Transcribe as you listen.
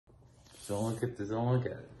Don't look at this. Don't look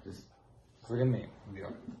at it. Just look at me. Be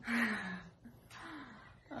all right.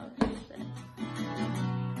 Okay, then.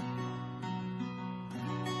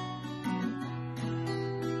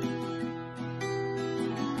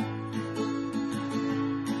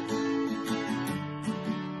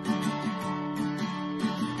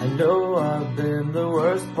 I know I've been the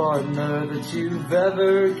worst partner that you've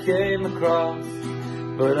ever came across,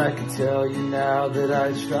 but I can tell you now that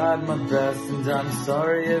I tried my best, and I'm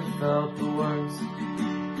sorry it felt the worst.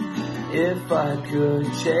 If I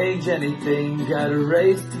could change anything, I'd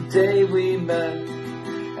erase the day we met,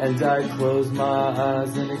 and I'd close my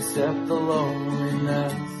eyes and accept the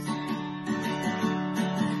loneliness.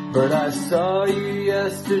 But I saw you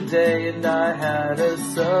yesterday and I had a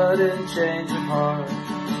sudden change of heart.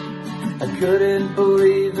 I couldn't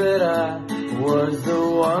believe that I was the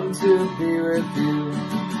one to be with you,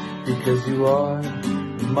 because you are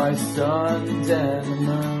my sun and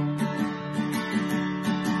moon.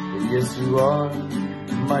 Yes, you are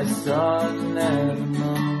my sun and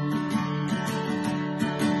moon.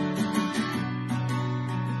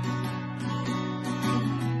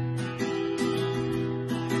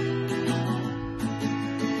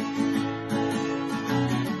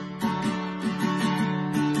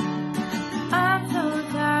 I'm so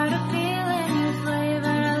tired of feeling this way, but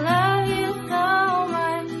I love you so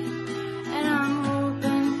much, and I'm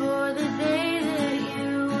hoping for the day that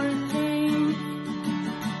you would change.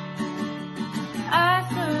 I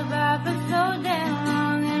survived for so damn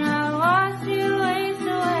long, and I watched you waste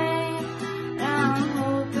away. Now I'm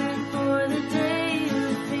hoping for the day you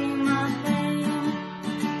see my pain.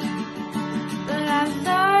 But I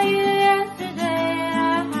saw you yesterday,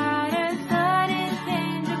 and I had a sudden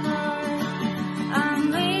change of heart. I'm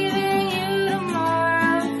leaving you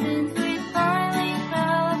tomorrow since we finally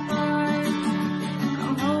fell apart.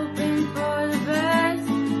 I'm hoping for the best,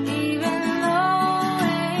 even though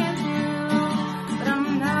it's true. But I'm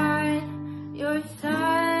not your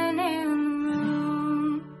sun and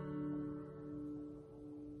moon.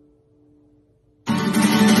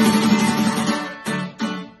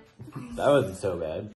 That wasn't so bad.